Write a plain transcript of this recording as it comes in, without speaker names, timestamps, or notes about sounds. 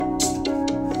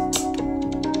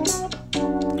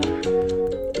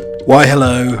Why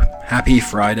hello, happy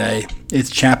Friday. It's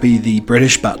Chappie the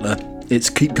British Butler. It's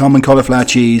Keep Calm and Cauliflower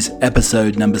Cheese,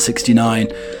 episode number 69.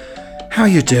 How are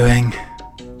you doing?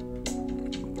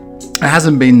 It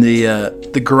hasn't been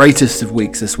the greatest of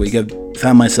weeks this week. I've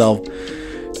found myself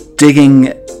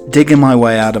digging my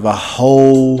way out of a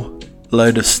whole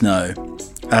load of snow.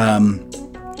 And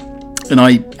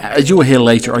as you'll hear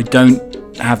later, I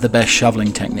don't have the best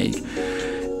shoveling technique.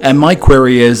 And my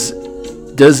query is,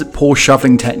 does poor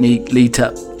shoveling technique lead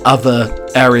to other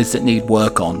areas that need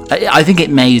work on? I think it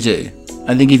may do.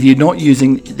 I think if you're not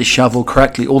using the shovel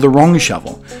correctly or the wrong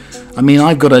shovel. I mean,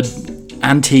 I've got an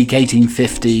antique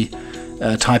 1850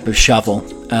 type of shovel,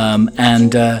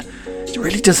 and it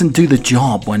really doesn't do the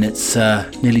job when it's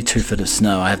nearly 2 foot of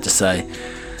snow, I have to say.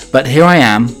 But here I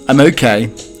am. I'm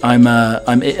okay. I'm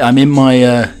in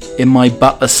my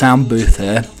Butler sound booth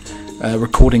here,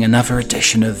 recording another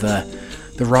edition of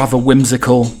the rather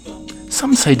whimsical,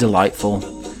 some say delightful,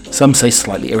 some say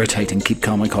slightly irritating Keep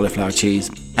Calm and Cauliflower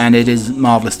Cheese, and it is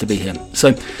marvellous to be here.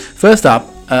 So, first up,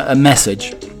 a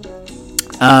message.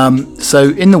 So,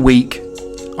 in the week,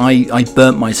 I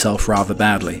burnt myself rather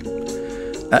badly.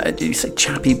 You say,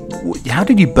 Chappie, how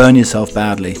did you burn yourself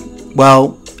badly?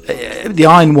 Well, the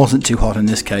iron wasn't too hot in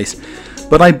this case,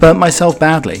 but I burnt myself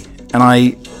badly, and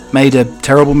I made a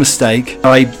terrible mistake.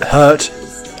 I hurt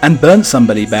and burnt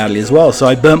somebody badly as well. So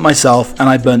I burnt myself and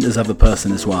I burnt this other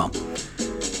person as well.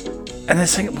 And they're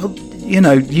saying, well,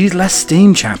 use less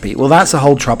steam, Chappie. Well, that's the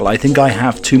whole trouble. I think I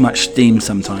have too much steam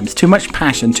sometimes. Too much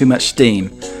passion, too much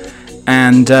steam.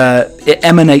 And it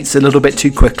emanates a little bit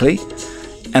too quickly.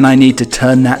 And I need to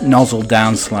turn that nozzle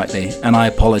down slightly. And I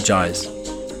apologise.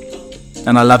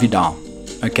 And I love you, doll.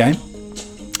 Okay?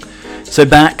 So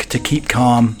back to Keep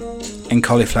Calm and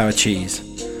Cauliflower Cheese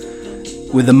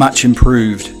with a much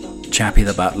improved Chappie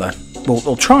the Butler.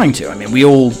 Well, trying to. I mean, we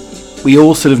all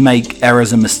sort of make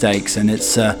errors and mistakes, and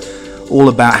it's all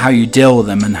about how you deal with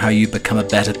them and how you become a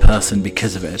better person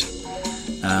because of it.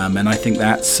 And I think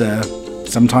that's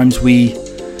sometimes we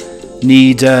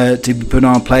need to be put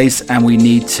on our place, and we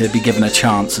need to be given a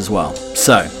chance as well.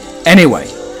 So, anyway,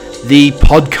 the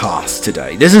podcast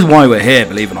today. This is why we're here,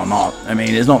 believe it or not. I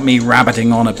mean, it's not me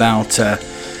rabbiting on about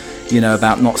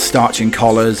about not starching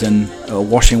collars and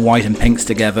washing white and pinks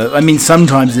together. I mean,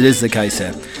 sometimes it is the case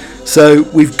here. So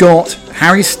we've got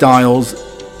Harry Styles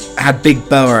had big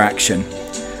boa action.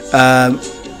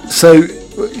 So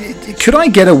could I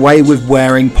get away with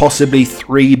wearing possibly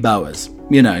 3 boas?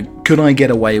 Could I get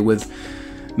away with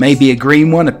maybe a green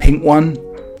one, a pink one,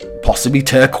 possibly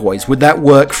turquoise? Would that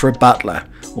work for a butler?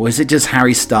 Or is it just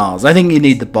Harry Styles? I think you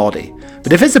need the body.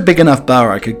 But if it's a big enough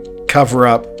boa, I could cover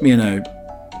up,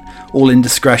 all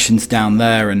indiscretions down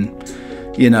there, and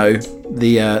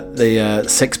the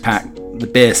six-pack, the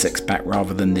beer six-pack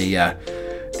rather than the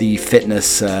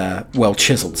fitness well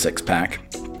chiseled six-pack.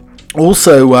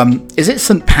 Also, is it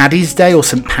St. Paddy's Day or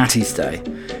St. Patty's Day?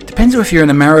 Depends if you're in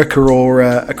America or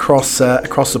across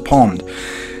the pond.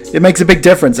 It makes a big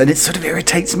difference, and it sort of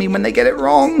irritates me when they get it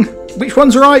wrong. Which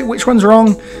one's right? Which one's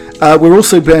wrong? We're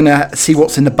also going to see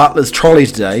what's in the butler's trolley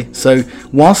today. So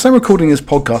whilst I'm recording this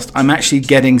podcast, I'm actually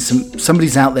getting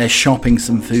somebody's out there shopping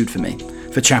some food for me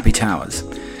for Chappie Towers.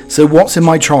 So what's in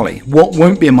my trolley? What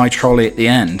won't be in my trolley at the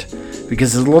end?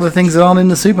 Because there's a lot of things that aren't in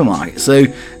the supermarket. So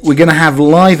we're going to have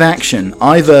live action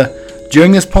either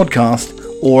during this podcast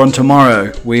or on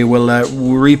tomorrow. We will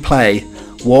replay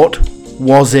what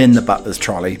was in the butler's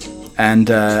trolley, and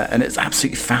it's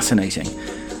absolutely fascinating.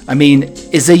 I mean,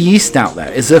 is there yeast out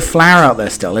there? Is there flour out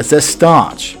there still? Is there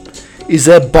starch? Is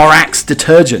there borax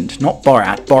detergent? Not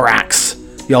borax,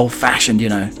 the old-fashioned,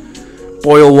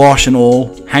 boil, wash and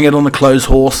all, hang it on the clothes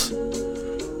horse.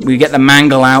 We get the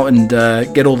mangle out and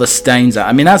get all the stains out.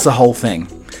 I mean, that's the whole thing.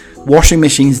 Washing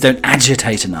machines don't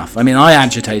agitate enough. I mean, I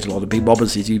agitate a lot of people,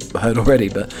 obviously, as you've heard already,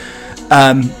 but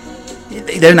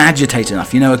they don't agitate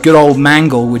enough. A good old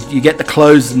mangle, you get the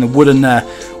clothes and the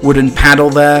wooden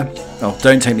paddle there. Oh,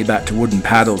 don't take me back to wooden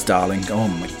paddles, darling. Oh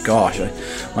my gosh,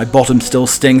 my bottom still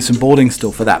stings from boarding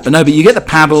still for that. But no, you get the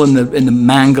paddle and the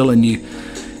mangle, and you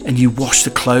wash the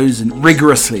clothes, and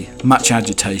rigorously, much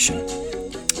agitation.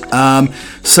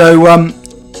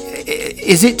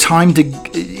 Is it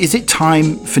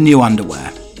time for new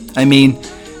underwear? I mean,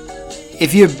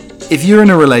 if you're in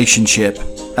a relationship,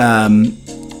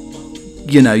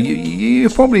 you're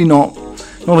probably not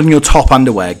in your top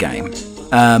underwear game.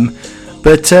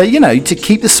 But to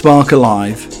keep the spark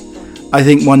alive, I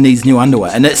think one needs new underwear,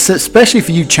 and it's especially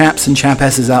for you chaps and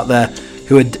chapesses out there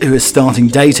who are starting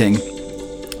dating.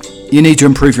 You need to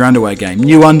improve your underwear game.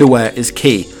 New underwear is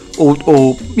key. Or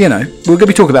we're going to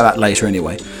be talking about that later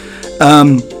anyway.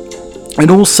 And And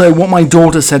also what my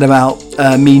daughter said about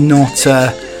me not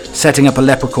setting up a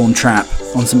leprechaun trap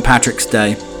on St. Patrick's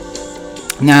Day.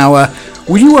 Now,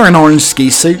 would you wear an orange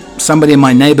ski suit? Somebody in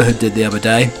my neighbourhood did the other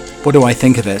day. What do I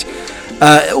think of it?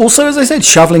 Also, as I said,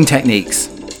 shoveling techniques.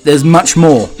 There's much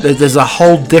more. There's a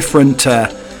whole different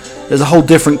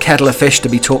kettle of fish to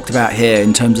be talked about here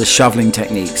in terms of shoveling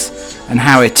techniques and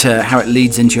how it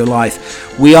leads into your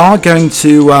life. We are going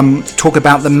to talk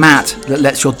about the mat that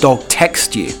lets your dog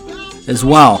text you as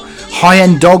well.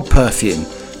 High-end dog perfume.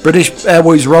 British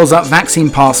Airways rolls out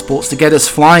vaccine passports to get us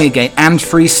flying again, and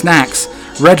free snacks.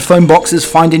 Red phone boxes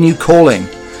find a new calling.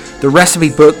 The recipe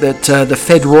book that the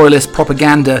Fed royalist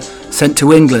propaganda sent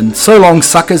to England. So long,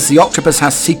 suckers, the octopus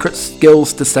has secret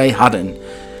skills to stay hidden.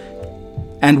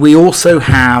 And we also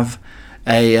have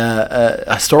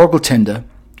a historical Tinder.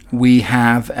 We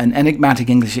have an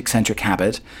enigmatic English eccentric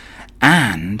habit.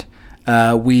 And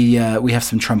we have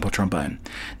some trump or trombone.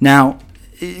 Now,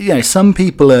 some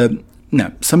people are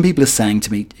saying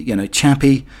to me,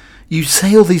 Chappie, you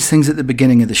say all these things at the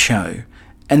beginning of the show,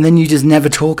 and then you just never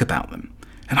talk about them.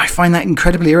 And I find that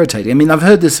incredibly irritating. I mean, I've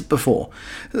heard this before.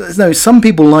 No, some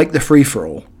people like the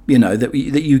free-for-all, that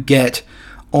you get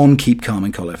on Keep Calm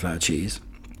and Cauliflower Cheese,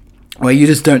 where you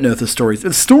just don't know if the story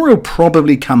will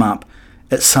probably come up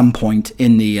at some point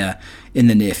in the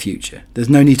near future. There's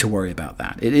no need to worry about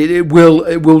that. It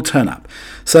will turn up.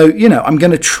 So I'm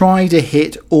going to try to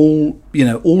hit all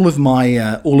of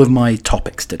my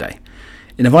topics today.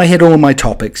 And if I hit all of my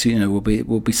topics, will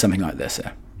be something like this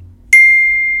here.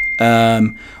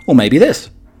 Or maybe this.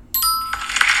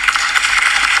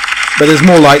 But there's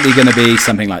more likely going to be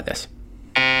something like this.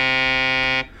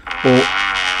 Or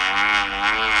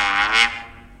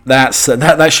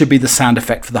that should be the sound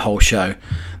effect for the whole show.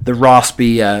 The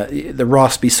raspy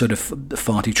sort of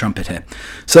farty trumpet here.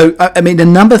 So I mean,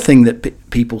 another thing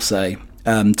that people say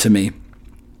to me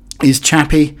is,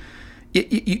 Chappie,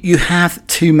 you have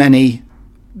too many,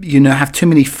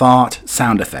 fart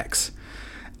sound effects.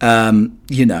 I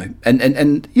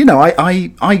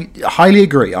highly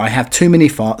agree. I have too many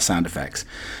fart sound effects.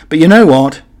 But you know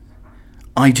what?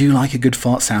 I do like a good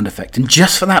fart sound effect. And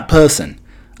just for that person,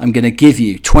 I'm going to give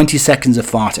you 20 seconds of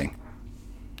farting.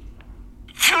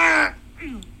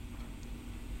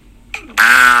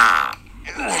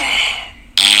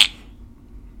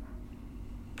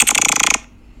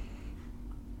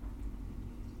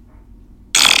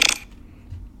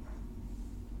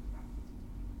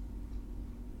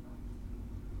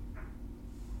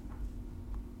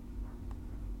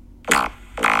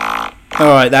 All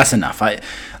right, that's enough.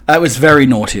 That was very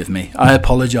naughty of me. I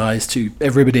apologise to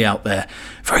everybody out there.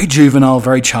 Very juvenile,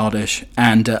 very childish,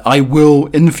 and I will,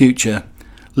 in the future,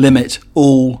 limit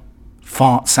all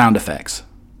fart sound effects.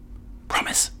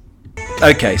 Promise.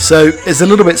 Okay, so it's a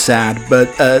little bit sad,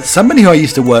 but somebody who I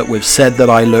used to work with said that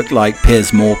I looked like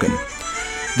Piers Morgan,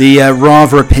 the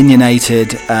rather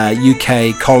opinionated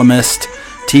UK columnist,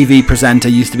 TV presenter,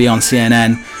 used to be on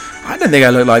CNN. I don't think I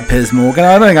look like Piers Morgan.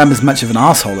 I don't think I'm as much of an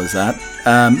asshole as that.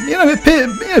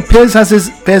 Piers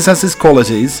has his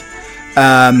qualities,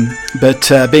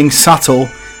 but being subtle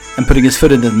and putting his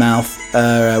foot in the mouth,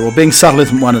 being subtle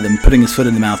isn't one of them. Putting his foot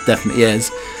in the mouth definitely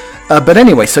is. But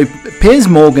anyway, so Piers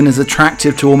Morgan is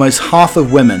attractive to almost half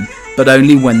of women, but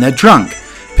only when they're drunk.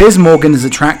 Piers Morgan is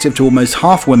attractive to almost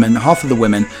half of the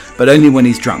women, but only when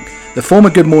he's drunk. The former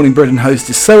Good Morning Britain host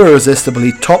is so irresistible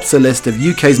he tops the list of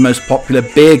UK's most popular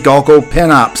beer goggle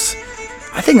pin-ups.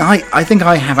 I think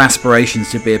I have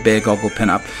aspirations to be a beer goggle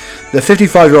pin-up. The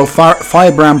 55-year-old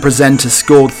firebrand presenter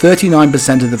scored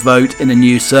 39% of the vote in a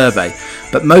new survey,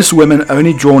 but most women are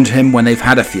only drawn to him when they've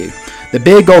had a few. The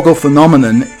beer goggle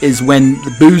phenomenon is when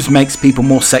the booze makes people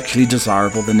more sexually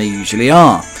desirable than they usually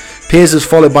are. Piers is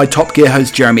followed by Top Gear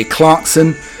host Jeremy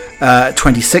Clarkson,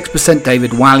 26%,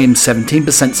 David Walliams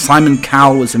 17%, Simon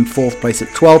Cowell was in fourth place at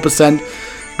 12%,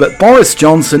 but Boris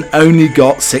Johnson only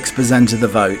got 6% of the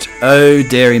vote. Oh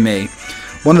dearie me.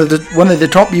 One of the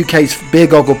top UK's beer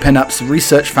goggle pin-ups,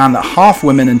 research found that half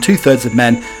women and 2/3 of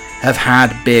men have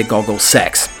had beer goggle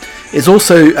sex. It's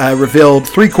also revealed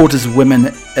 3/4 of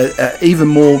women, even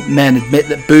more men, admit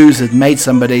that booze had made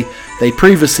somebody they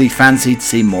previously fancied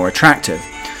seem more attractive.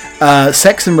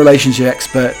 Sex and relationship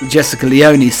expert Jessica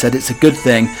Leone said it's a good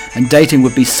thing and dating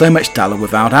would be so much duller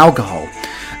without alcohol.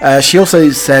 She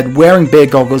also said wearing beer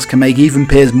goggles can make even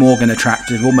Piers Morgan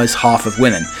attractive to almost half of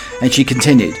women. And she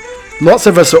continued, lots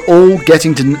of us are all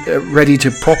getting ready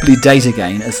to properly date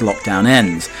again as lockdown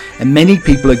ends. And many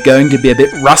people are going to be a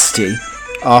bit rusty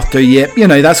after a year.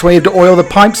 That's why you have to oil the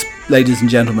pipes, ladies and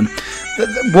gentlemen.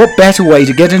 what better way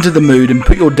to get into the mood and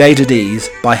put your date at ease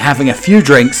by having a few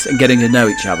drinks and getting to know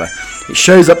each other? It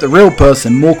shows up the real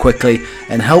person more quickly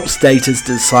and helps daters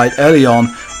to decide early on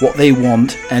what they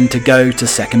want and to go to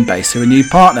second base for a new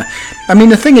partner. I mean,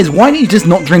 the thing is, why don't you just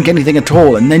not drink anything at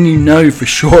all, and then you know for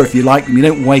sure if you like them. You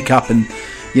don't wake up and,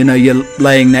 you know, you're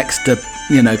laying next to,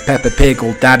 you know, Peppa Pig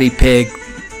or Daddy Pig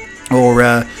or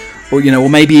you know, or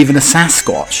maybe even a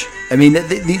Sasquatch. I mean,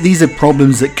 these are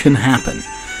problems that can happen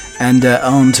and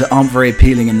aren't very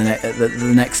appealing in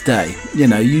the next day. You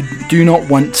know, you do not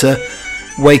want to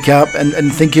wake up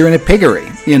and think you're in a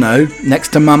piggery, you know,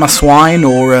 next to Mama Swine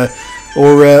or a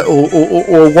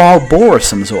wild boar of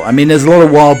some sort. I mean, there's a lot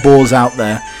of wild boars out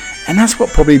there, and that's what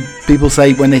probably people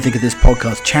say when they think of this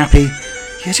podcast. Chappie,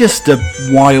 you're just a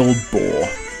wild boar.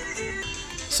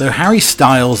 So Harry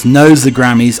Styles knows the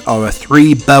Grammys are a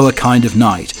three-boa kind of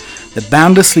night. The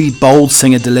boundlessly bold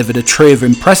singer delivered a trio of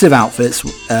impressive outfits,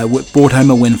 brought home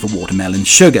a win for Watermelon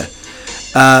Sugar.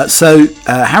 So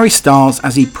Harry Styles,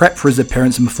 as he prepped for his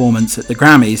appearance and performance at the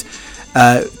Grammys,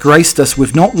 graced us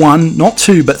with not one, not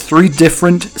two, but three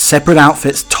different separate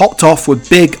outfits, topped off with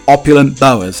big, opulent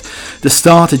boas. To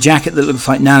start, a jacket that looks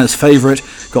like Nana's favourite,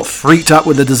 got freaked up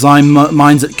with the design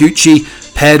minds at Gucci,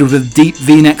 paired with a deep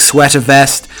V-neck sweater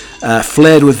vest,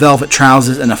 flared with velvet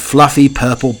trousers and a fluffy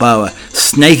purple boa,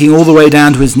 snaking all the way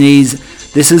down to his knees.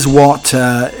 This is what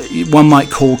one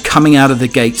might call coming out of the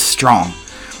gate strong.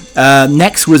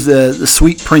 Next was the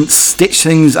Sweet Prince stitched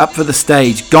things up for the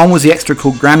stage. Gone was the extra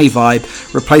cool granny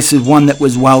vibe, replaced with one that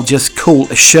was, well, just cool.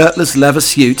 A shirtless leather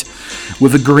suit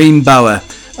with a green boa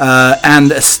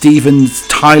and a Steven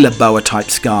Tyler boa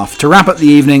type scarf. To wrap up the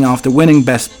evening, after winning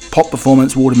Best Pop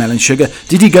Performance, Watermelon Sugar.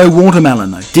 Did he go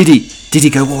watermelon though? Did he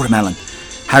go watermelon?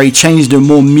 Harry changed to a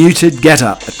more muted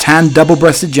get-up, a tan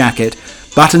double-breasted jacket,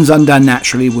 buttons undone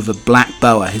naturally with a black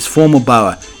boa, his formal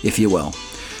boa, if you will.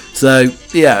 So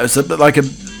yeah, it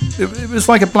was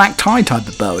like a black tie type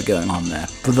of boa going on there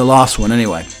for the last one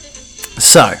anyway.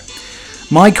 So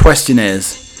my question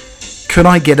is, could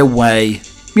I get away?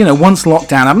 You know, once locked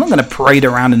down, I'm not going to parade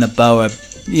around in a boa,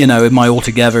 you know, in my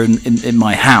altogether in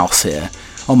my house here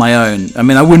on my own. I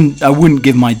mean, I wouldn't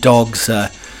give my dogs, you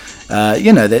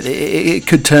know, that it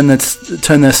could turn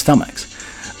their stomachs.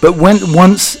 But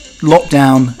once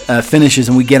lockdown finishes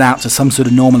and we get out to some sort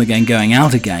of normal again, going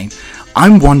out again,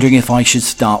 I'm wondering if I should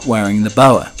start wearing the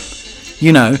boa.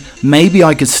 You know, maybe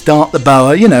I could start the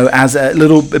boa, you know, as a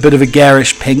bit of a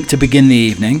garish pink to begin the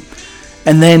evening.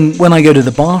 And then when I go to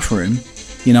the bathroom,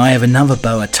 you know, I have another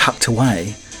boa tucked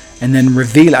away and then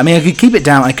reveal it. I mean, I could keep it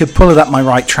down. I could pull it up my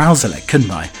right trouser leg,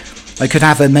 couldn't I? I could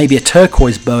have maybe a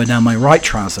turquoise boa down my right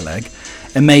trouser leg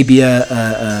and maybe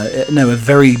a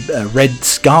very red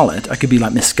scarlet. I could be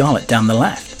like Miss Scarlet down the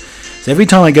left. So every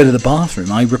time I go to the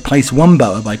bathroom, I replace one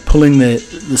boa by pulling the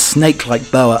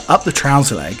snake-like boa up the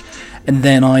trouser leg, and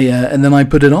then I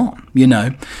put it on. You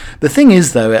know, the thing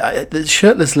is though, the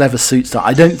shirtless leather suit style,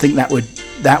 I don't think that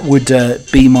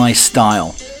would be my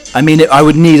style. I mean, I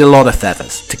would need a lot of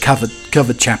feathers to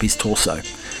cover Chappie's torso.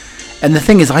 And the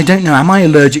thing is, I don't know. Am I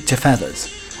allergic to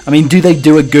feathers? I mean, do they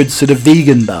do a good sort of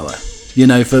vegan boa? You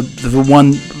know, for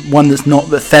one that's not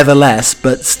featherless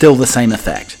but still the same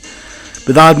effect.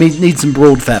 But I would need some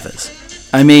broad feathers.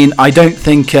 I mean, I don't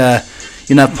think,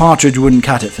 you know, partridge wouldn't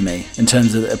cut it for me. In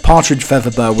terms of a partridge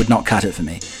feather boa would not cut it for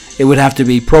me. It would have to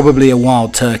be probably a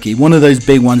wild turkey. One of those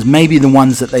big ones, maybe the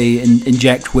ones that they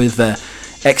inject with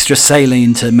extra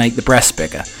saline to make the breast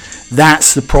bigger.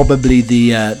 That's probably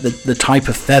the type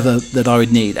of feather that I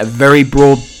would need. A very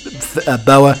broad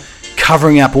boa,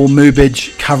 covering up all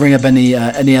moobage, covering up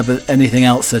anything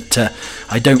else that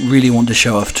I don't really want to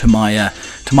show off to my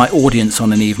audience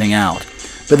on an evening out.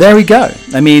 But there we go.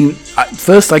 I mean,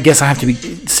 first I guess I have to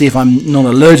see if I'm not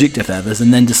allergic to feathers,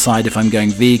 and then decide if I'm going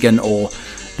vegan or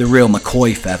the real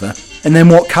McCoy feather, and then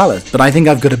what colours. But I think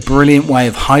I've got a brilliant way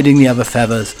of hiding the other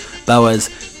feathers, boas,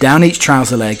 down each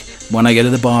trouser leg. When I go to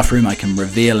the bathroom, I can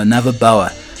reveal another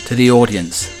boa to the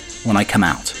audience when I come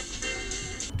out.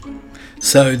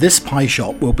 So this pie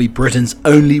shop will be Britain's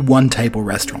only one-table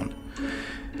restaurant.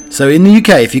 So in the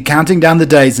UK, if you're counting down the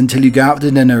days until you go out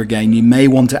to dinner again, you may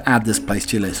want to add this place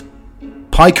to your list.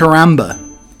 Pie Caramba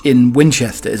in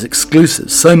Winchester is exclusive,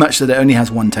 so much that it only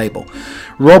has one table.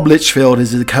 Rob Litchfield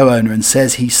is the co-owner and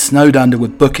says he's snowed under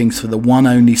with bookings for the one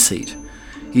only seat.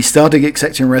 He started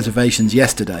accepting reservations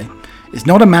yesterday. It's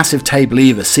not a massive table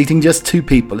either, seating just 2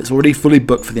 people. It's already fully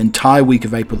booked for the entire week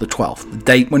of April the 12th, the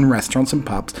date when restaurants and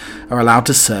pubs are allowed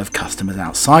to serve customers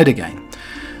outside again.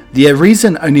 The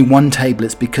reason only one table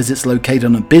is because it's located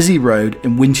on a busy road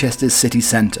in Winchester's city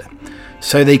centre,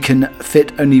 so they can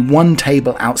fit only one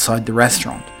table outside the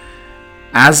restaurant.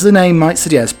 As the name might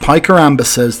suggest, Pai Caramba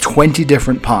serves 20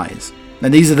 different pies.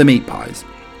 And these are the meat pies.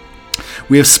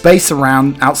 We have space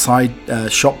around outside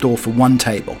shop door for one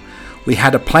table. We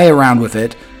had to play around with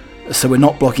it so we're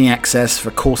not blocking access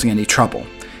for causing any trouble.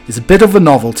 It's a bit of a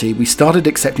novelty. We started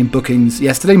accepting bookings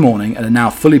yesterday morning and are now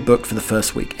fully booked for the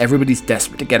first week. Everybody's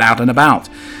desperate to get out and about.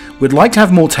 We'd like to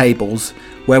have more tables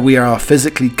where we are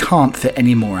physically can't fit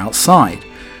any more outside.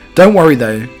 Don't worry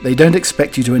though, they don't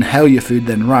expect you to inhale your food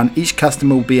then run. Each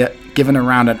customer will be given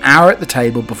around an hour at the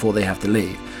table before they have to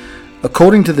leave.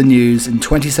 According to the news, in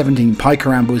 2017, Pai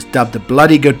Caramba was dubbed a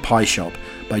bloody good pie shop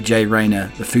by Jay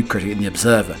Rayner, the food critic in The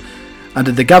Observer.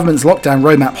 Under the government's lockdown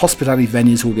roadmap, hospitality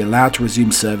venues will be allowed to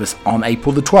resume service on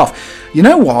April the 12th. You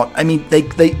know what? I mean,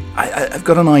 I've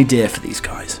got an idea for these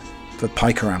guys, for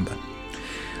Pai Caramba.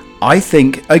 I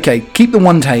think, okay, keep the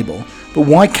one table, but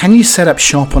why can you set up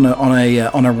shop on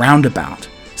a roundabout?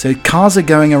 So cars are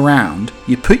going around,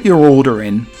 you put your order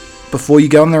in before you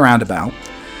go on the roundabout,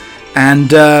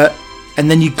 and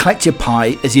then you collect your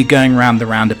pie as you're going around the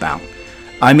roundabout.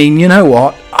 I mean, you know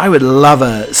what? I would love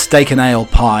a steak and ale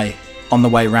pie on the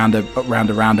way round a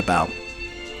roundabout.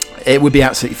 It would be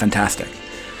absolutely fantastic.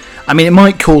 I mean, it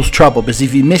might cause trouble because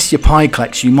if you miss your pie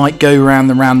collection, you might go around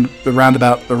the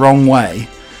roundabout the wrong way,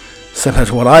 similar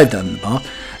to what I've done in the past,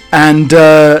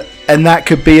 and that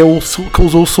could be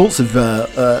cause all sorts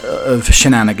of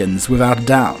shenanigans, without a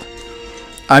doubt.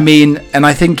 I mean, and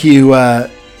I think you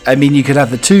could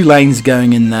have the two lanes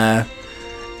going in there.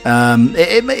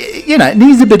 It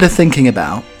needs a bit of thinking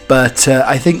about. But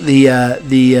I think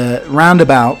the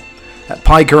roundabout at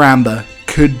Pai Caramba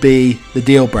could be the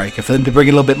deal breaker for them to bring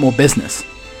a little bit more business.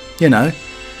 You know,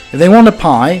 if they want a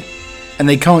pie and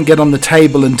they can't get on the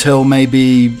table until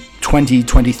maybe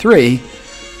 2023,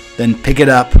 then pick it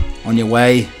up on your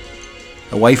way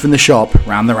away from the shop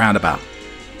round the roundabout.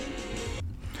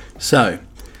 So,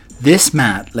 this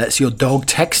mat lets your dog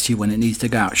text you when it needs to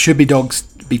go out. Should dogs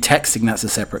be texting? That's a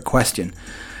separate question.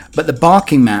 But the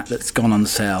barking mat that's gone on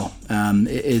sale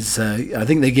is, I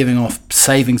think they're giving off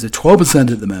savings of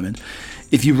 12% at the moment.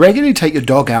 If you regularly take your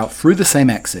dog out through the same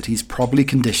exit, he's probably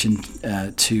conditioned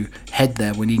to head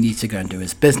there when he needs to go and do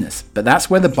his business. But that's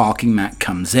where the barking mat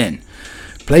comes in.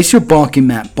 Place your barking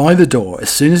mat by the door. As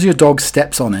soon as your dog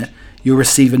steps on it, you'll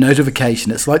receive a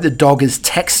notification. It's like the dog is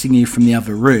texting you from the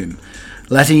other room,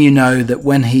 letting you know that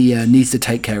when he needs to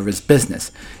take care of his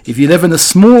business. If you live in a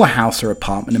smaller house or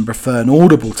apartment and prefer an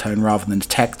audible tone rather than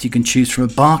text, you can choose from a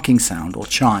barking sound or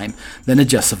chime, then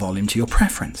adjust the volume to your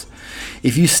preference.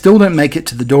 If you still don't make it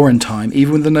to the door in time,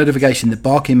 even with the notification, the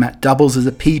barking mat doubles as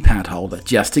a pee pad holder,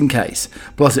 just in case.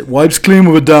 Plus it wipes clean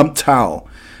with a damp towel.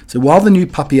 So while the new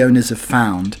puppy owners have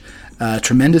found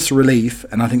tremendous relief,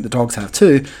 and I think the dogs have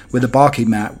too, with the barking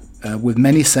mat, with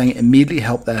many saying it immediately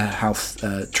helped their house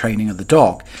training of the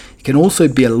dog. It can also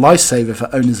be a lifesaver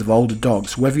for owners of older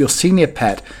dogs. Whether your senior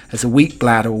pet has a weak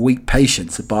bladder or weak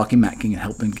patience, the barking mat can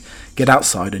help them get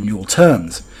outside on your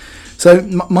terms. So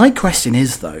my question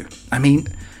is though, I mean,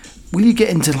 will you get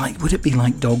into would it be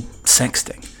like dog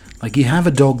sexting? Like you have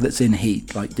a dog that's in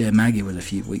heat, like dear Maggie was a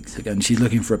few weeks ago, and she's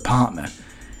looking for a partner.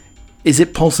 Is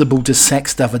it possible to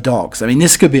sext other dogs? I mean,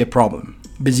 this could be a problem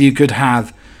because you could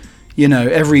have,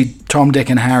 every Tom, Dick,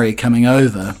 and Harry coming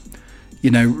over,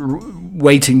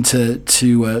 waiting to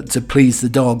please the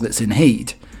dog that's in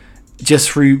heat, just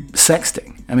through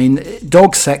sexting. I mean,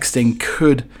 dog sexting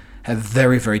could have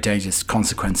very, very dangerous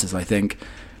consequences, I think,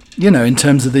 in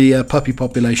terms of the puppy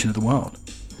population of the world.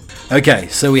 Okay,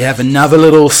 so we have another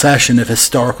little session of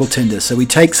historical Tinder. So we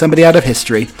take somebody out of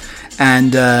history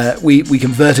and we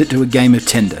convert it to a game of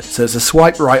Tinder. So it's a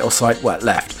swipe right or swipe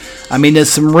left. I mean,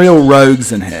 there's some real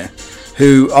rogues in here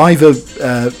who either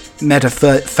met a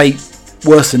fate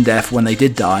worse than death when they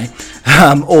did die,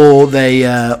 or they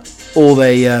had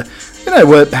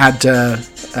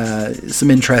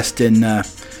some interest in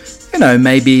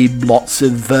maybe lots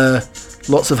of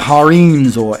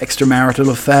harems or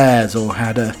extramarital affairs, or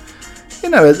had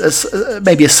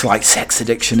maybe a slight sex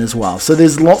addiction as well. So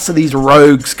there's lots of these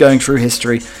rogues going through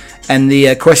history, and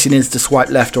the question is to swipe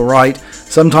left or right.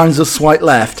 Sometimes the swipe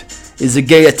left is a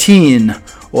guillotine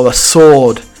or a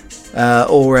sword,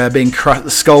 or the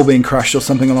skull being crushed or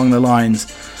something along the lines.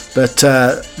 But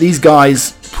these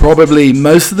guys probably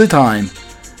most of the time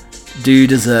do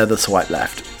deserve the swipe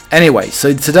left. Anyway,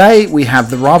 so today we have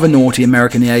the rather naughty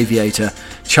American aviator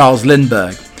Charles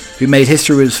Lindbergh, who made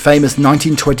history with his famous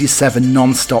 1927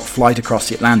 non-stop flight across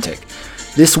the Atlantic.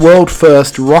 This world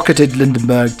first rocketed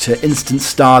Lindbergh to instant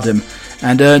stardom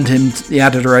and earned him the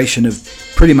adoration of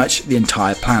pretty much the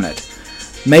entire planet.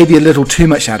 Maybe a little too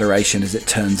much adoration, as it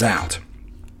turns out.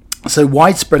 So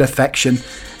widespread affection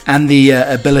and the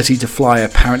ability to fly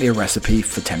apparently a recipe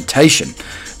for temptation.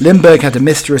 Lindbergh had a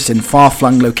mistress in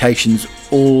far-flung locations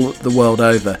all the world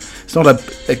over. It's not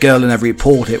a girl in every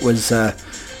port, it was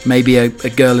maybe a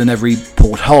girl in every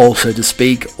porthole, so to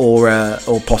speak, or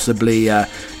possibly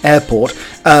airport.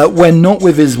 When not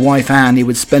with his wife Anne, he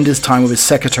would spend his time with his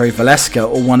secretary Valeska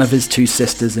or one of his two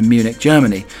sisters in Munich,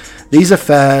 Germany. These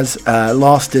affairs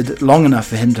lasted long enough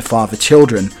for him to father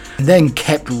children, and then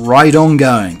kept right on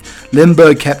going.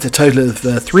 Lindbergh kept a total of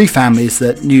 3 families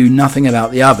that knew nothing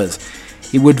about the others.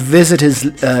 He would visit his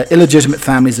illegitimate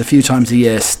families a few times a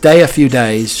year, stay a few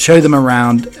days, show them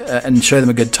around and show them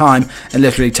a good time, and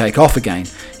literally take off again.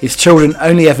 His children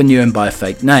only ever knew him by a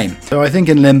fake name. So I think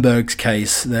in Lindbergh's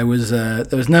case, there was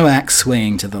no axe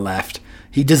swinging to the left.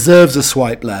 He deserves a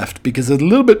swipe left because there's a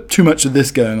little bit too much of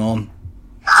this going on.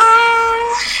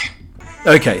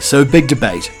 Okay, so big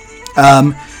debate.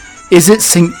 Is it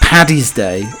St. Paddy's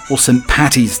Day or St.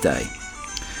 Patty's Day?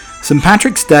 St.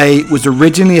 Patrick's Day was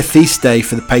originally a feast day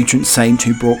for the patron saint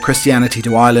who brought Christianity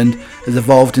to Ireland, has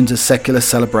evolved into secular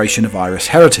celebration of Irish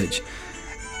heritage.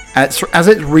 As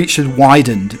its reach has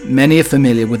widened, many are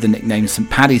familiar with the nickname St.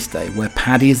 Paddy's Day, where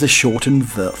Paddy is a shortened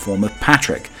form of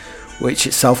Patrick, which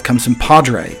itself comes from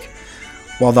Padraig.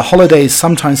 While the holiday is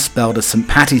sometimes spelled as St.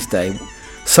 Patty's Day,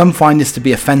 some find this to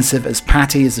be offensive, as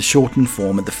Patty is a shortened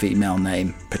form of the female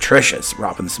name Patricia's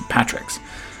rather than St. Patrick's.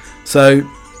 So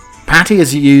Patty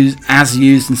is used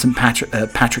in St.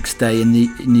 Patrick's Day in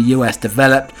the US,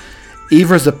 developed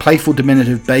either as a playful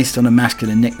diminutive based on a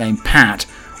masculine nickname Pat,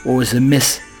 or as a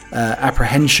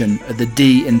misapprehension of the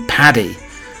D in Paddy.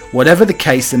 Whatever the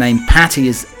case, the name Patty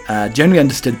is generally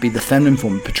understood to be the feminine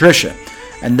form of Patricia,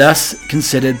 and thus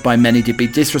considered by many to be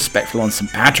disrespectful on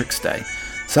St. Patrick's Day.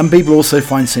 Some people also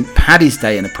find St. Paddy's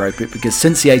Day inappropriate because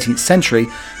since the 18th century,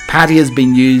 Paddy has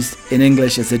been used in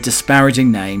English as a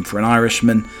disparaging name for an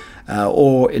Irishman,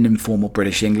 or in informal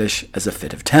British English as a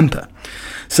fit of temper.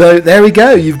 So there we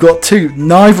go. You've got 2.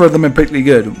 Neither of them are particularly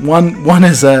good. One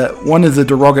is a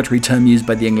derogatory term used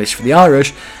by the English for the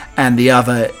Irish, and the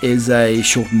other is a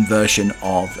shortened version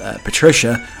of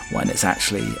Patricia when it's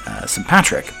actually St.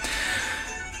 Patrick.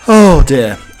 Oh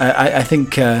dear. I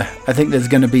think there's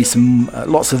going to be some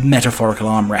lots of metaphorical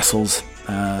arm wrestles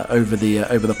over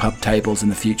the pub tables in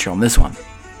the future on this one.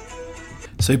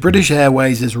 So British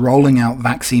Airways is rolling out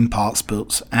vaccine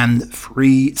passports and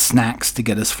free snacks to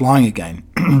get us flying again.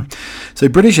 So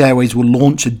British Airways will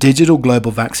launch a digital global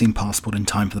vaccine passport in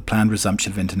time for the planned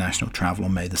resumption of international travel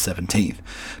on May the 17th.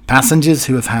 Passengers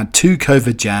who have had 2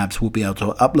 COVID jabs will be able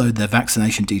to upload their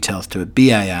vaccination details to a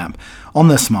BA app on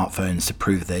their smartphones to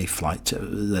prove they're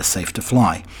safe to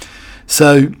fly.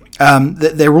 So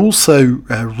they're also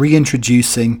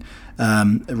reintroducing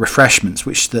refreshments,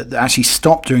 which that actually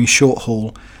stopped during short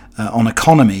haul on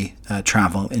economy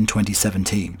travel in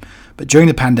 2017, but during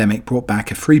the pandemic brought back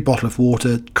a free bottle of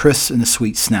water, crisps and a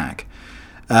sweet snack.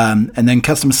 And then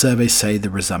customer surveys say the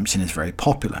resumption is very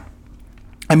popular.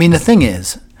 I mean, the thing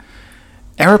is,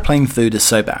 aeroplane food is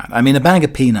so bad. I mean, a bag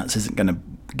of peanuts isn't going to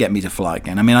get me to fly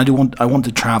again. I mean, I want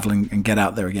to travel and get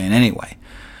out there again anyway.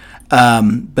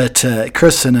 But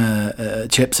crisps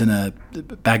and chips and a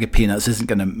bag of peanuts isn't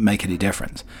going to make any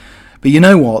difference. But you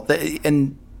know what?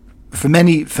 And for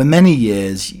many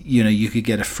years, you know, you could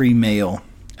get a free meal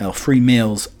or free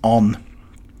meals on,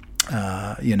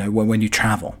 when you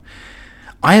travel.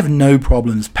 I have no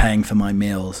problems paying for my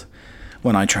meals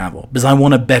when I travel because I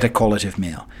want a better quality of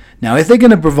meal. Now, if they're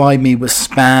going to provide me with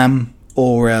spam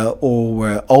or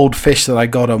old fish that I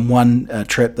got on one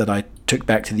trip that I took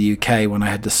back to the UK when I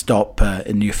had to stop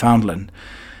in Newfoundland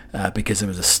because there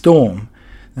was a storm,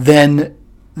 then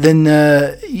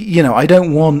I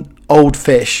don't want old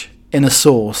fish in a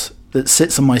sauce that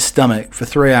sits on my stomach for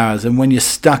 3 hours, and when you're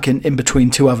stuck in between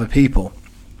 2 other people,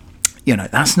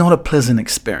 that's not a pleasant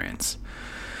experience,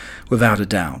 without a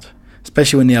doubt,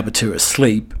 especially when the other 2 are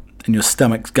asleep and your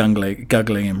stomach's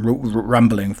guggling and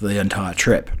rumbling for the entire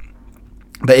trip.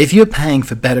 But if you're paying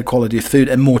for better quality of food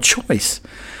and more choice,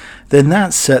 then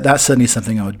that's certainly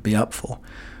something I would be up for.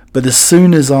 But as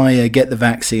soon as I get the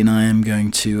vaccine, I am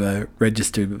going to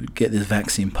register to get this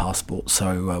vaccine passport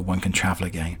so one can travel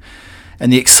again.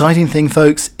 And the exciting thing,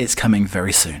 folks, it's coming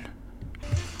very soon.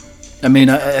 I mean,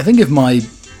 I think if my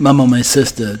mum or my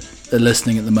sister are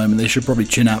listening at the moment, they should probably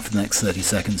tune out for the next 30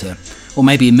 seconds here, or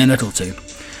maybe a minute or 2.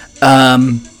 I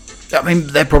mean,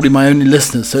 they're probably my only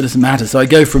listeners, so it doesn't matter. So I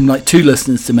go from like 2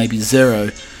 listeners to maybe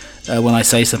 0 when I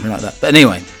say something like that. But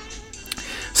anyway,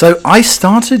 so I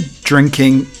started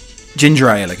drinking ginger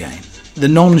ale again, the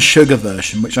non-sugar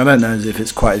version, which I don't know if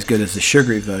it's quite as good as the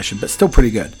sugary version, but still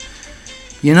pretty good.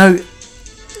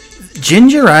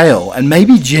 ginger ale, and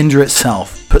maybe ginger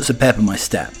itself, puts a pep in my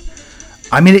step.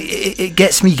 I mean, it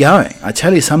gets me going. I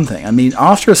tell you something. I mean,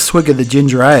 after a swig of the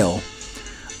ginger ale,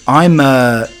 I'm,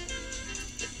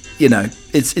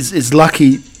 it's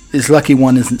lucky. It's lucky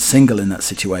one isn't single in that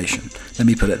situation. Let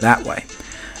me put it that way.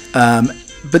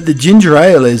 But the ginger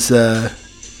ale is, I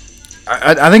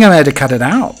think I had to cut it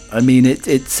out. I mean,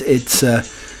 it's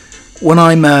when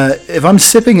if I'm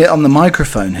sipping it on the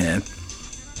microphone here,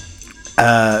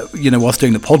 whilst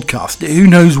doing the podcast, who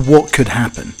knows what could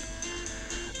happen.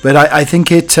 But I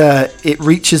think it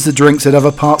reaches the drinks that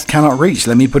other parts cannot reach.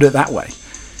 Let me put it that way.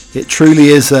 It truly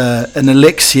is an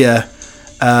elixir,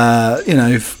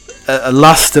 a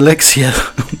lust elixir,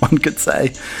 one could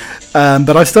say.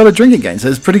 But I started drinking again, so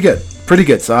it's pretty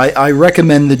good. So I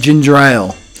recommend the ginger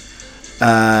ale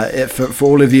for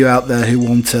all of you out there who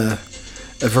want a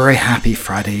very happy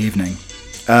Friday evening.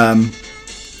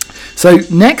 So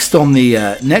next on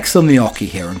the Oki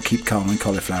here on Keep Calm and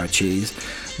Cauliflower Cheese.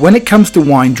 When it comes to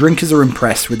wine, drinkers are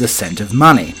impressed with the scent of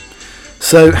money.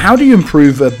 So how do you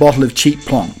improve a bottle of cheap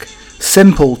plonk?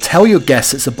 Simple, tell your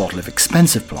guests it's a bottle of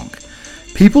expensive plonk.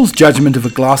 People's judgment of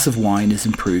a glass of wine is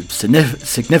improved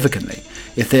significantly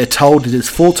if they are told it is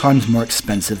 4 times more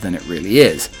expensive than it really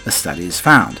is, a study has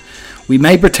found. We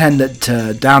may pretend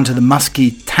that down to the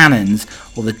musky tannins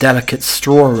or the delicate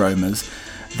straw aromas,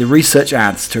 the research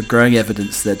adds to growing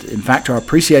evidence that, in fact, our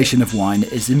appreciation of wine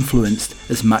is influenced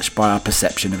as much by our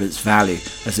perception of its value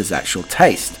as its actual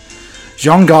taste.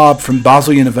 Jean Garbe from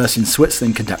Basel University in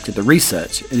Switzerland conducted the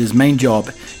research. In his main job,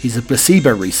 he's a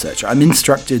placebo researcher. I'm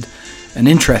instructed and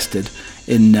interested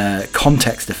in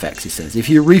context effects, he says. If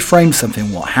you reframe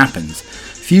something, what happens?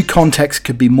 Few contexts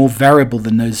could be more variable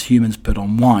than those humans put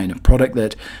on wine, a product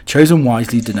that, chosen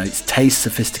wisely, denotes taste,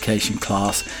 sophistication,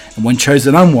 class, and when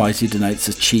chosen unwisely, denotes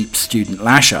a cheap student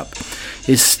lash-up.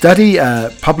 His study,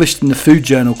 published in the food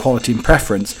journal Quality and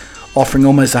Preference, offering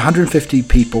almost 150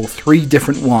 people 3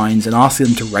 different wines and asking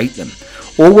them to rate them.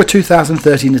 All were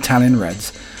 2013 Italian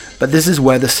reds, but this is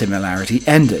where the similarity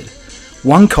ended.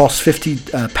 One cost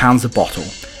 £50 a bottle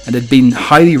and had been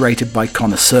highly rated by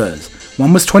connoisseurs.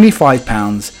 One was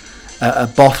 £25 a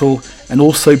bottle and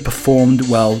also performed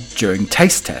well during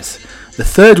taste tests. The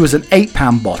third was an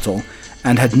 £8 bottle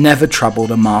and had never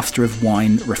troubled a master of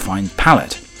wine refined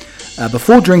palate.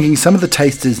 Before drinking, some of the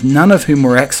tasters, none of whom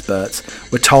were experts,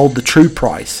 were told the true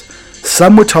price.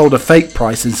 Some were told a fake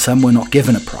price and some were not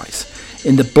given a price.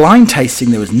 In the blind tasting,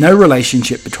 there was no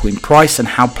relationship between price and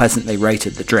how pleasant they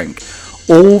rated the drink.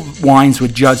 All wines were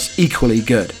judged equally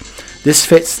good. This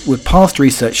fits with past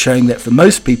research showing that for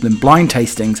most people in blind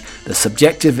tastings, the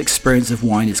subjective experience of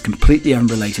wine is completely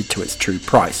unrelated to its true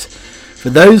price.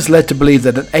 For those led to believe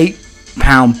that an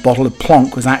 £8 bottle of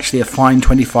Plonk was actually a fine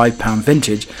 £25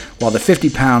 vintage, while the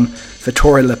 £50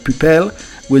 Vittoria La Pupille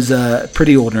was a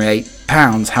pretty ordinary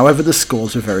 £8. However, the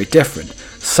scores were very different.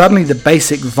 Suddenly, the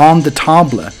basic Vin de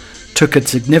Table took a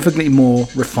significantly more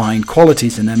refined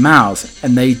qualities in their mouths,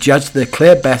 and they judged the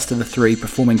clear best of the 3,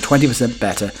 performing 20%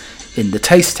 better in the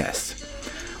taste test.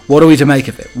 What are we to make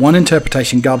of it? One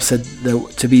interpretation, Garbe said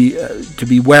to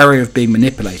be wary of being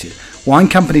manipulated. Wine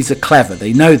companies are clever.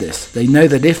 They know this. They know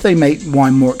that if they make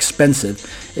wine more expensive,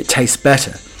 it tastes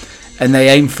better, and they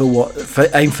aim for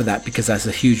that because that's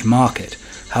a huge market.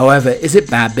 However, is it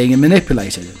bad being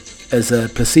manipulated? As a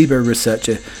placebo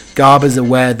researcher, Garbe is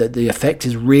aware that the effect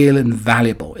is real and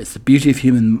valuable. It's the beauty of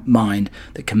human mind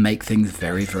that can make things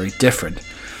very, very different.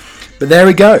 But there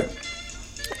we go.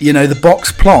 You know, the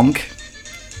box Plonk,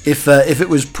 if it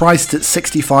was priced at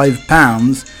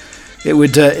 £65, it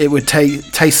would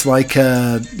taste like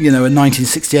a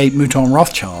 1968 Mouton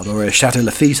Rothschild or a Chateau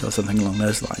Lafite or something along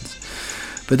those lines.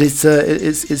 But it's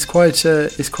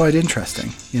quite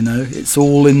interesting. You know, it's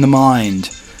all in the mind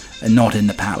and not in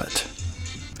the palate.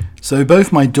 So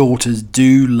both my daughters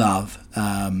do love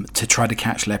to try to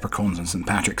catch leprechauns on St.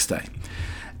 Patrick's Day.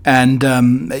 And,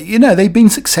 they've been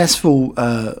successful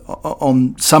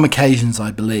on some occasions,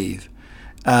 I believe.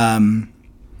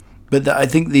 But I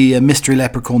think the mystery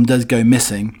leprechaun does go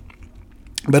missing,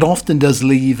 but often does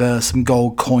leave some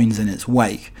gold coins in its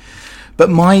wake. But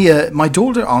my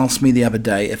daughter asked me the other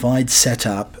day if I'd set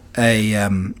up a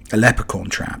leprechaun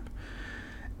trap.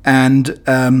 And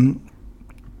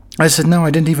I said, no,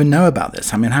 I didn't even know about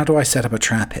this. I mean, how do I set up a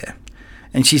trap here?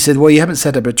 And she said, well, you haven't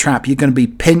set up a trap. You're going to be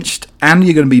pinched and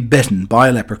you're going to be bitten by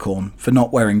a leprechaun for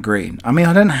not wearing green. I mean,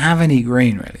 I don't have any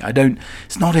green, really.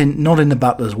 It's not in the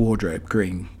butler's wardrobe,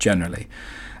 green, generally.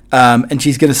 And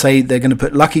she's going to say they're going to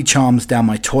put Lucky Charms down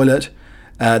my toilet.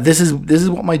 This is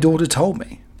what my daughter told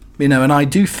me. You know, and I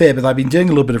do fear, but I've been doing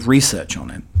a little bit of research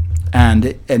on it. And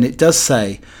it does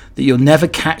say that that you'll never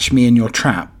catch me in your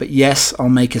trap, but yes, I'll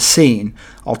make a scene.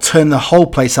 I'll turn the whole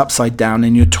place upside down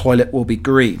and your toilet will be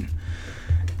green.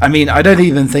 I mean, I don't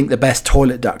even think the best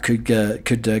toilet duck could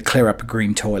clear up a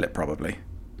green toilet, probably.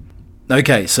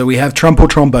 Okay, so we have Trump or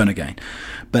trombone again.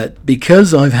 But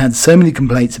because I've had so many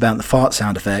complaints about the fart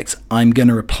sound effects, I'm going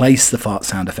to replace the fart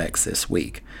sound effects this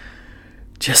week.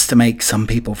 Just to make some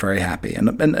people very happy.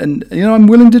 And you know, I'm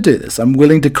willing to do this. I'm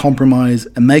willing to compromise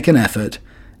and make an effort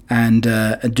and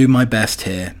do my best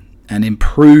here and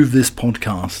improve this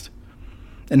podcast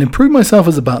and improve myself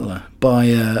as a butler by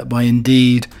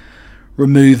indeed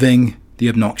removing the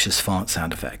obnoxious fart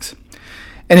sound effects.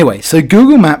 Anyway, so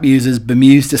Google Map users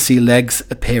bemused to see legs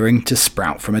appearing to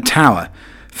sprout from a tower.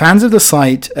 Fans of the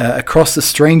site across the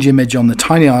strange image on the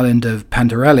tiny island of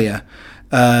Pantelleria,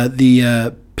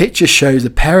 the picture shows a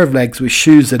pair of legs with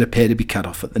shoes that appear to be cut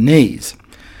off at the knees.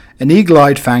 An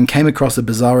eagle-eyed fan came across a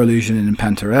bizarre illusion in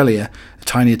Pantelleria, a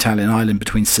tiny Italian island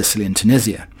between Sicily and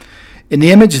Tunisia. In the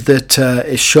image that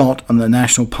is shot on the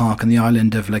national park on the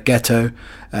island of Laghetto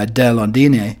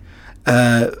dell'Ondine,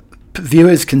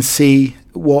 viewers can see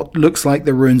what looks like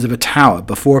the ruins of a tower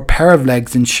before a pair of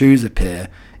legs and shoes appear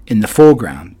in the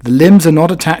foreground. The limbs are not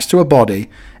attached to a body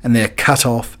and they are cut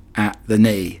off at the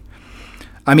knee.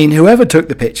 I mean, whoever took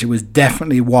the picture was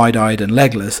definitely wide-eyed and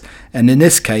legless, and in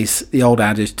this case, the old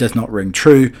adage does not ring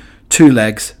true: 2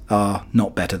 legs are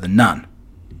not better than none.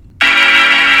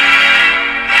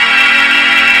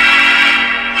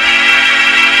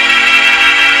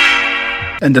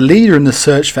 And the leader in the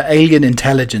search for alien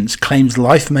intelligence claims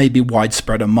life may be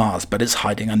widespread on Mars, but it's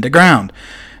hiding underground.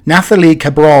 Nathalie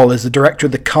Cabral is the director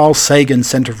of the Carl Sagan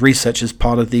Center of Research as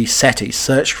part of the SETI,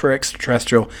 Search for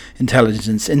Extraterrestrial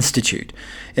Intelligence Institute.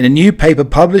 In a new paper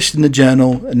published in the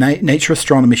journal Nature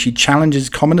Astronomy, she challenges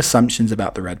common assumptions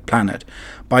about the red planet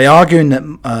by arguing that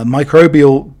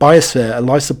microbial biosphere, a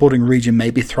life-supporting region, may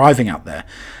be thriving out there.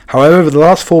 However, over the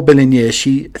last 4 billion years,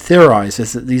 she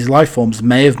theorizes that these life forms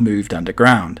may have moved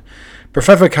underground.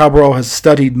 Professor Cabral has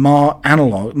studied Mars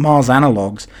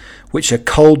analogues, which are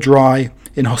cold, dry,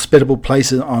 inhospitable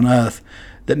places on Earth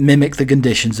that mimic the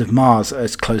conditions of Mars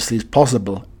as closely as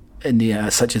possible,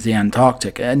 such as the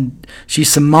Antarctic, and she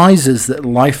surmises that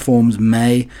life forms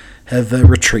may have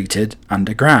retreated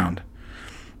underground.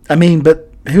 I mean,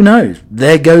 but who knows?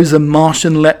 There goes a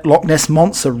Martian Loch Ness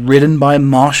monster ridden by a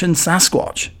Martian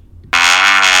Sasquatch.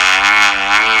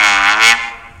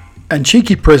 And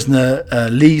cheeky prisoner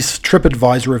leaves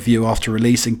TripAdvisor review after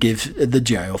release and gives the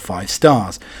jail 5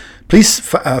 stars. Police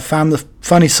found the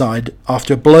funny side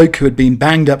after a bloke who had been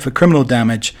banged up for criminal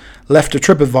damage left a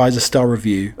TripAdvisor star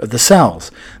review of the cells.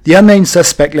 The unnamed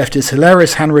suspect left his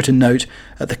hilarious handwritten note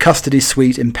at the custody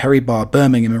suite in Perry Bar,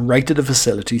 Birmingham, and rated the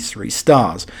facility 3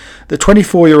 stars. The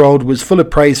 24-year-old was full of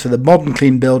praise for the modern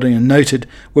clean building and noted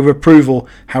with approval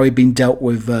how he'd been dealt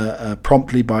with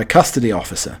promptly by a custody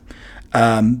officer.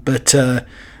 However,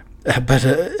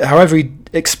 he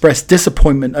expressed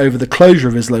disappointment over the closure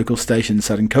of his local station in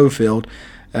Sutton Coldfield,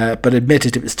 but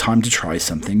admitted it was time to try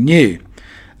something new.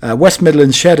 West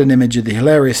Midlands shared an image of the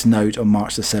hilarious note on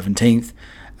March the 17th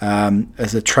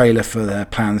as a trailer for their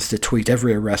plans to tweet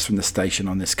every arrest from the station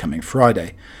on this coming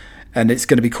Friday. And it's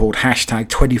going to be called hashtag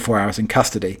 24 hours in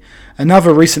custody.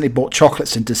 Another recently bought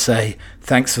chocolates in to say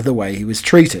thanks for the way he was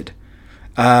treated.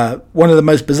 One of the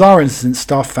most bizarre incidents,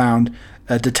 staff found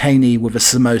a detainee with a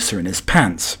samosa in his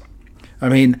pants. I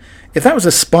mean, if that was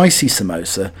a spicy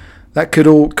samosa, that could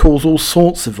cause all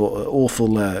sorts of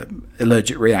awful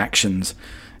allergic reactions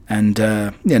and,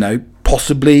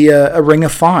 possibly a ring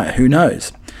of fire. Who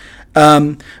knows?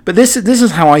 But this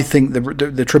is how I think the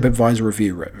TripAdvisor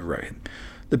review wrote.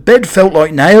 The bed felt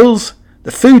like nails,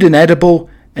 the food inedible,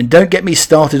 and don't get me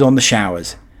started on the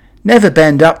showers. Never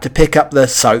bend up to pick up the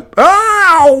soap.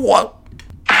 Ow!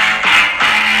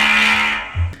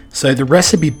 So the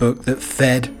recipe book that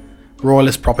fed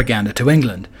royalist propaganda to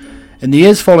England. In the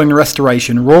years following the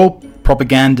Restoration, royal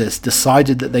propagandists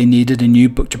decided that they needed a new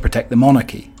book to protect the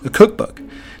monarchy, a cookbook.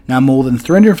 Now more than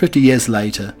 350 years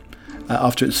later,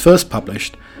 after it was first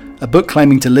published, a book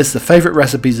claiming to list the favourite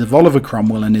recipes of Oliver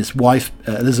Cromwell and his wife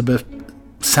Elizabeth,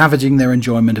 savaging their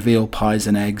enjoyment of eel pies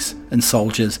and eggs and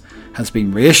soldiers, has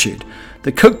been reissued.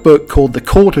 The cookbook, called The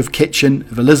Court of Kitchen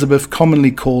of Elizabeth,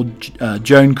 commonly called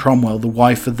Joan Cromwell, the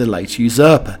wife of the late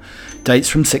usurper, dates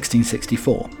from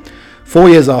 1664. 4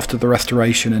 years after the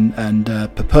Restoration, and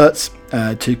purports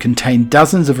to contain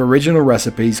dozens of original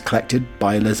recipes collected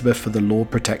by Elizabeth for the Lord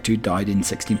Protector who died in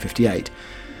 1658.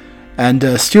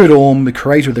 And Stuart Orme, the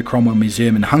creator of the Cromwell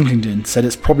Museum in Huntingdon, said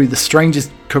it's probably the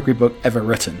strangest cookery book ever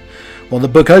written. While the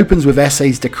book opens with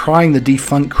essays decrying the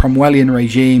defunct Cromwellian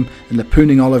regime and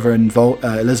lampooning Oliver and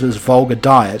Elizabeth's vulgar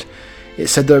diet, it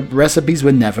said the recipes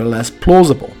were nevertheless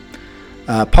plausible.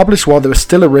 Published while there was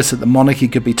still a risk that the monarchy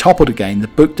could be toppled again, the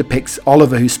book depicts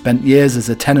Oliver, who spent years as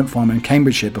a tenant farmer in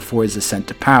Cambridgeshire before his ascent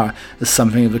to power, as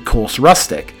something of a coarse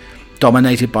rustic,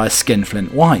 dominated by a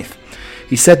skinflint wife.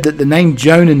 He said that the name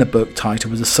Joan in the book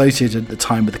title was associated at the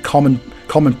time with the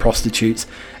common prostitutes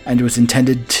and was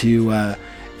intended to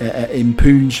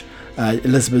impugn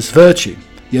Elizabeth's virtue.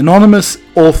 The anonymous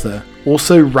author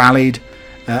also rallied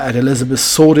at Elizabeth's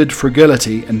sordid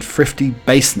frugality and thrifty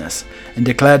baseness, and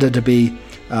declared her to be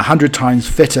 100 times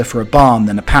fitter for a barn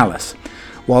than a palace.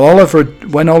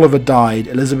 When Oliver died,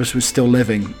 Elizabeth was still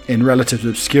living in relative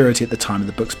obscurity at the time of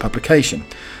the book's publication.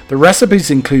 The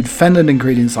recipes include Fenland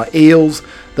ingredients like eels,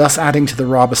 thus adding to the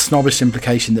rather snobbish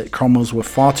implication that Cromwell's were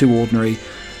far too ordinary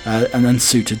and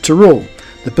unsuited to rule.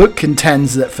 The book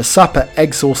contends that for supper,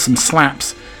 egg sauce and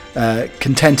slaps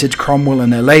contented Cromwell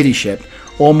and her ladyship.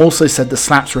 Orme also said the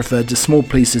slaps referred to small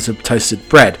pieces of toasted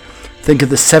bread. Think of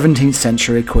the 17th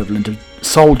century equivalent of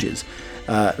soldiers,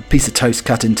 a piece of toast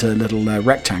cut into little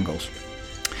rectangles.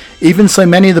 Even so,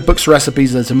 many of the book's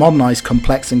recipes are modernised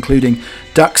complex, including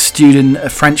duck stewed in a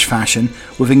French fashion,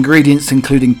 with ingredients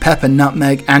including pepper,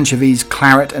 nutmeg, anchovies,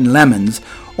 claret and lemons.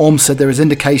 Orme said there is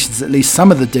indications that at least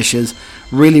some of the dishes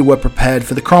really were prepared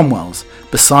for the Cromwells.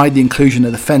 Beside the inclusion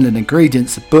of the Fenland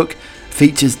ingredients, the book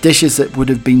features dishes that would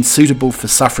have been suitable for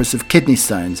sufferers of kidney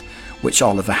stones, which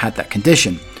Oliver had that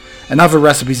condition. And other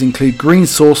recipes include green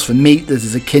sauce for meat that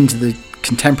is akin to the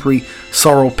contemporary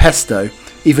sorrel pesto,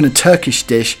 even a Turkish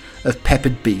dish of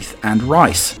peppered beef and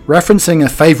rice. Referencing a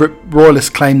favourite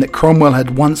royalist claim that Cromwell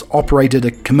had once operated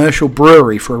a commercial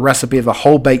brewery for a recipe of a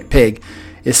whole-baked pig,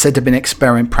 is said to have been an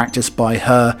experiment practiced by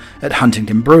her at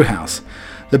Huntingdon Brewhouse.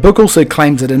 The book also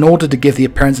claims that in order to give the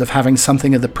appearance of having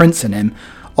something of the prince in him,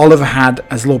 Oliver had,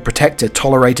 as Lord Protector,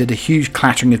 tolerated a huge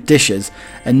clattering of dishes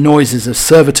and noises of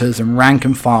servitors and rank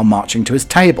and file marching to his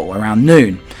table around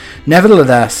noon.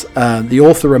 Nevertheless, the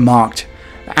author remarked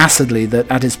acidly that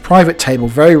at his private table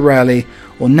very rarely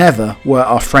or never were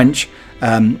our French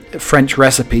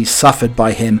recipes suffered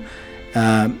by him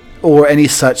or any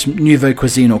such nouveau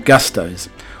cuisine or gustos.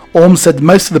 Orme said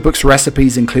most of the book's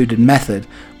recipes included method,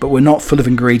 but were not full of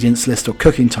ingredients list or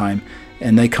cooking time,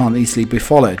 and they can't easily be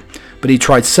followed. But he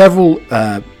tried several,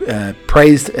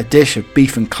 praised a dish of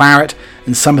beef and claret,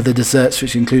 and some of the desserts,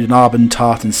 which included Arbon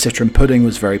tart and citron pudding,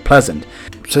 was very pleasant.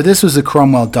 So this was the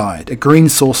Cromwell diet: a green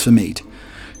sauce for meat.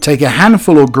 Take a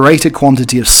handful or greater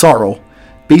quantity of sorrel,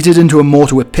 beat it into a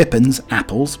mortar with pippins,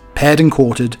 apples, pared and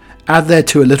quartered, add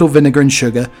thereto a little vinegar and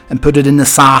sugar, and put it in the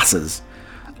sauces.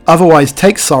 Otherwise,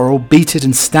 take sorrel, beat it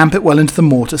and stamp it well into the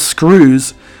mortar,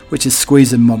 screws, which is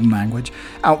squeeze in modern language,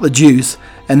 out the juice,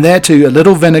 and thereto a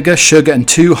little vinegar, sugar and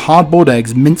 2 hard-boiled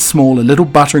eggs, minced small, a little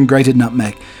butter and grated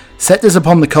nutmeg. Set this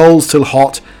upon the coals till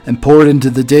hot, and pour it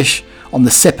into the dish on the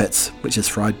sippets, which is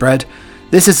fried bread.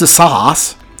 This is the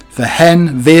sauce for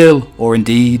hen, veal, or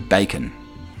indeed bacon.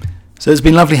 So it's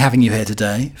been lovely having you here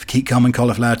today for Keep Calm and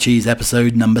Cauliflower Cheese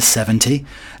episode number 70.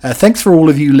 Thanks for all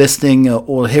of you listening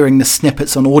or hearing the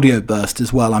snippets on Audio Burst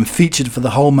as well. I'm featured for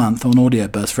the whole month on Audio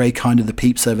Burst. Very kind of the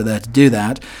peeps over there to do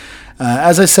that.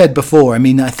 As I said before,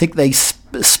 I think they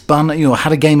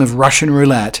had a game of Russian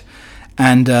roulette,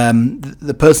 and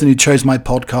the person who chose my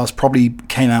podcast probably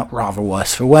came out rather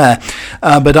worse for wear.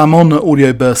 But I'm on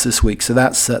Audio Burst this week, so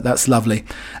that's lovely.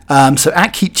 So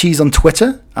at Keep Cheese on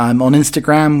Twitter, I'm on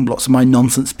Instagram, lots of my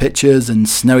nonsense pictures and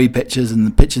snowy pictures and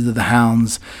the pictures of the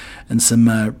hounds and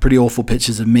some pretty awful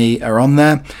pictures of me are on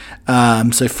there.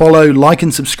 So follow, like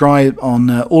and subscribe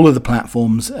on all of the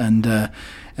platforms, and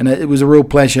it was a real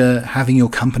pleasure having your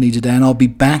company today, and I'll be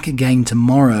back again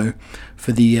tomorrow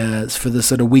for the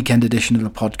sort of weekend edition of the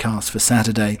podcast for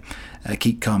Saturday,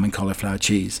 Keep Calm and Cauliflower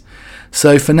Cheese.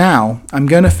 So for now, I'm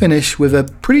going to finish with a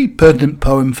pretty pertinent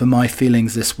poem for my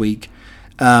feelings this week,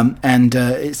 and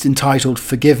it's entitled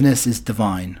Forgiveness is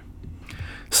Divine.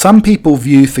 Some people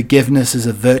view forgiveness as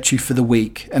a virtue for the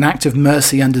weak, an act of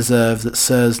mercy undeserved that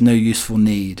serves no useful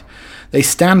need. They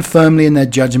stand firmly in their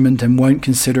judgment and won't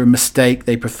consider a mistake.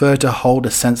 They prefer to hold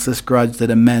a senseless grudge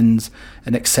that amends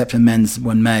and accept amends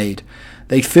when made.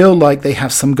 They feel like they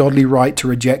have some godly right to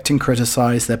reject and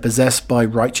criticize. They're possessed by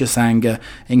righteous anger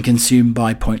and consumed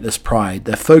by pointless pride.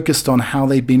 They're focused on how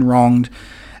they've been wronged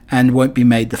and won't be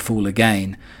made the fool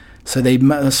again. so they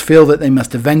must feel that they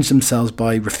must avenge themselves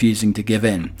by refusing to give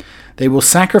in. They will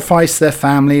sacrifice their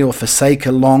family or forsake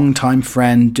a long-time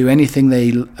friend, do anything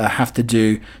they have to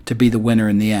do to be the winner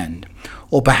in the end.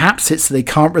 Or perhaps it's they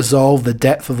can't resolve the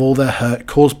depth of all their hurt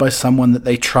caused by someone that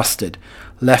they trusted,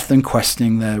 left them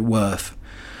questioning their worth.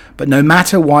 But no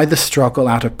matter why the struggle,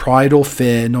 out of pride or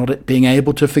fear, not being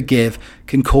able to forgive,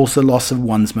 can cause the loss of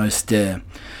one's most dear.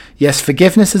 Yes,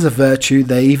 forgiveness is a virtue,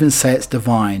 they even say it's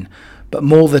divine, but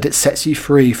more that it sets you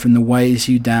free from the weighs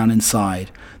you down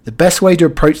inside. The best way to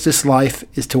approach this life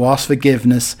is to ask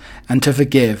forgiveness and to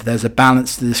forgive. There's a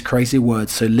balance to this crazy word,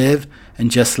 so live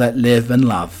and just let live and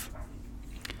love.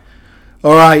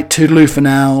 Alright, toodaloo for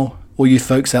now, all you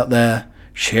folks out there.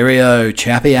 Cheerio,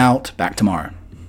 chappy out, back tomorrow.